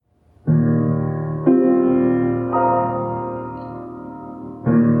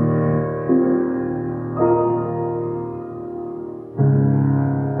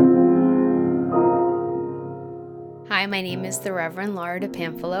my name is the Reverend Laura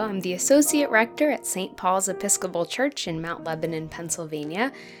Panfilo. I'm the Associate Rector at St. Paul's Episcopal Church in Mount Lebanon,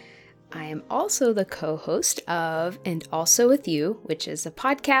 Pennsylvania. I am also the co-host of And Also With You, which is a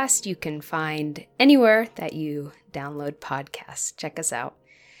podcast you can find anywhere that you download podcasts. Check us out.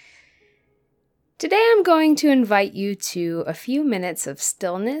 Today I'm going to invite you to a few minutes of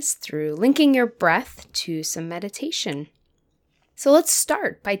stillness through linking your breath to some meditation. So let's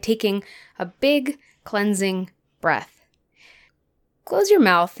start by taking a big cleansing breath. Close your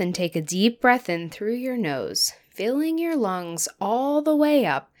mouth and take a deep breath in through your nose, filling your lungs all the way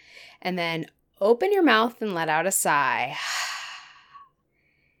up, and then open your mouth and let out a sigh.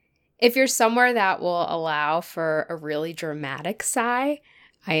 If you're somewhere that will allow for a really dramatic sigh,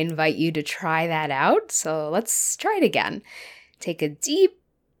 I invite you to try that out. So let's try it again. Take a deep,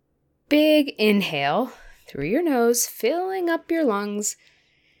 big inhale through your nose, filling up your lungs,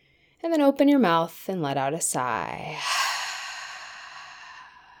 and then open your mouth and let out a sigh.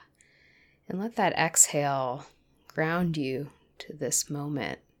 And let that exhale ground you to this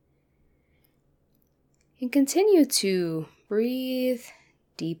moment. And continue to breathe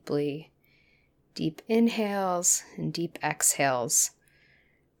deeply, deep inhales and deep exhales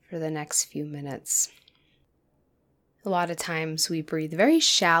for the next few minutes. A lot of times we breathe very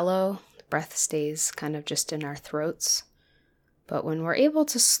shallow. The breath stays kind of just in our throats. But when we're able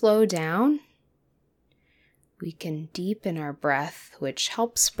to slow down, we can deepen our breath, which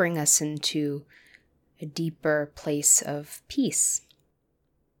helps bring us into a deeper place of peace.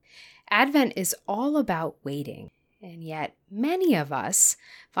 Advent is all about waiting, and yet many of us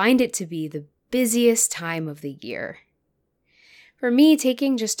find it to be the busiest time of the year. For me,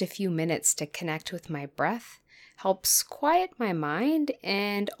 taking just a few minutes to connect with my breath helps quiet my mind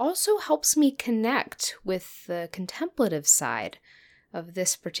and also helps me connect with the contemplative side of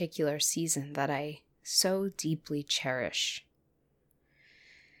this particular season that I so deeply cherish.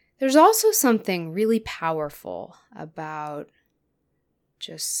 There's also something really powerful about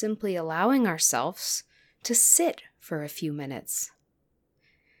just simply allowing ourselves to sit for a few minutes.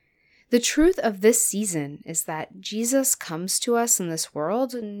 The truth of this season is that Jesus comes to us in this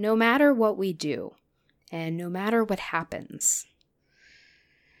world no matter what we do and no matter what happens.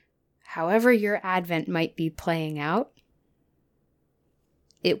 However your Advent might be playing out,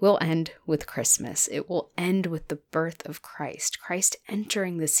 it will end with Christmas. It will end with the birth of Christ, Christ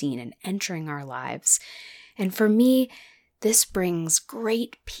entering the scene and entering our lives. And for me, this brings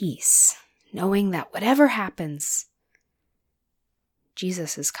great peace, knowing that whatever happens,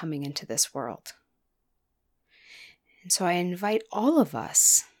 Jesus is coming into this world. And so I invite all of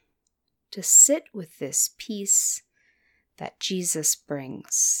us to sit with this peace that Jesus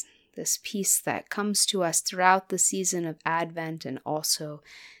brings, this peace that comes to us throughout the season of Advent and also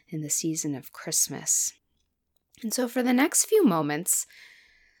in the season of Christmas. And so for the next few moments,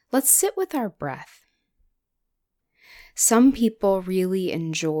 let's sit with our breath. Some people really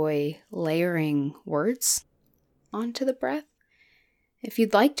enjoy layering words onto the breath. If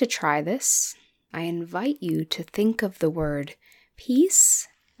you'd like to try this, I invite you to think of the word peace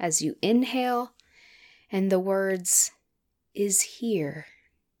as you inhale and the words is here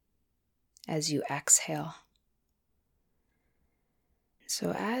as you exhale.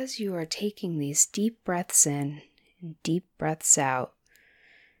 So as you are taking these deep breaths in and deep breaths out,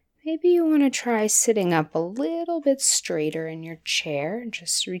 maybe you want to try sitting up a little bit straighter in your chair,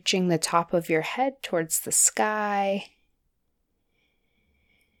 just reaching the top of your head towards the sky.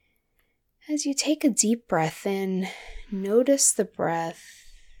 As you take a deep breath in, notice the breath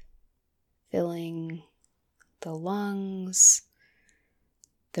filling the lungs,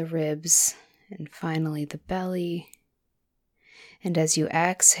 the ribs, and finally the belly. And as you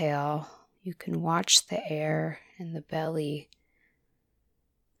exhale, you can watch the air in the belly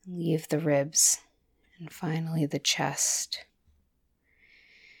leave the ribs and finally the chest.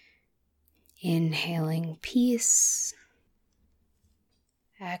 Inhaling peace.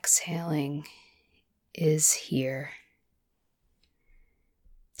 Exhaling is here.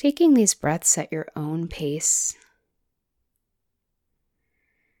 Taking these breaths at your own pace.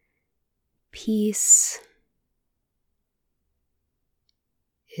 Peace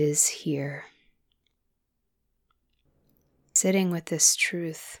is here. Sitting with this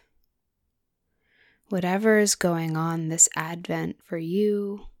truth. Whatever is going on this Advent for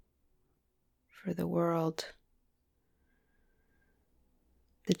you, for the world,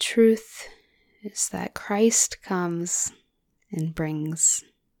 the truth is that Christ comes and brings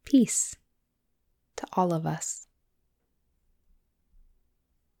peace to all of us.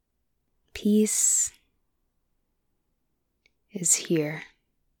 Peace is here.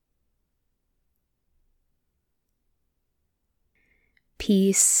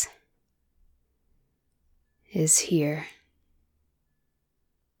 Peace is here.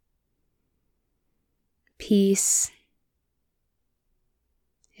 Peace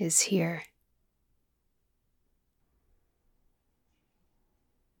is here.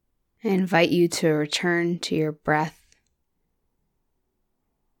 I invite you to return to your breath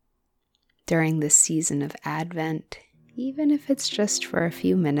during this season of Advent, even if it's just for a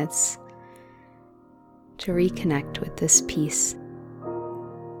few minutes, to reconnect with this peace.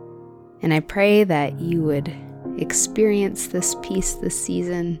 And I pray that you would experience this peace this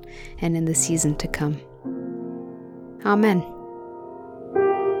season and in the season to come. Amen.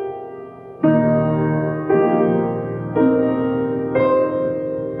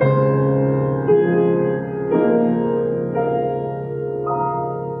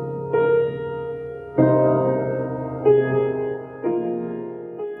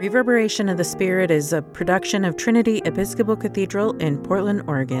 Reverberation of the Spirit is a production of Trinity Episcopal Cathedral in Portland,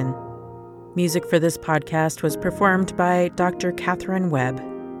 Oregon. Music for this podcast was performed by Dr. Catherine Webb.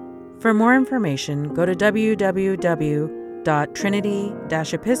 For more information, go to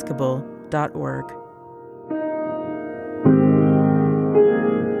www.trinity-episcopal.org.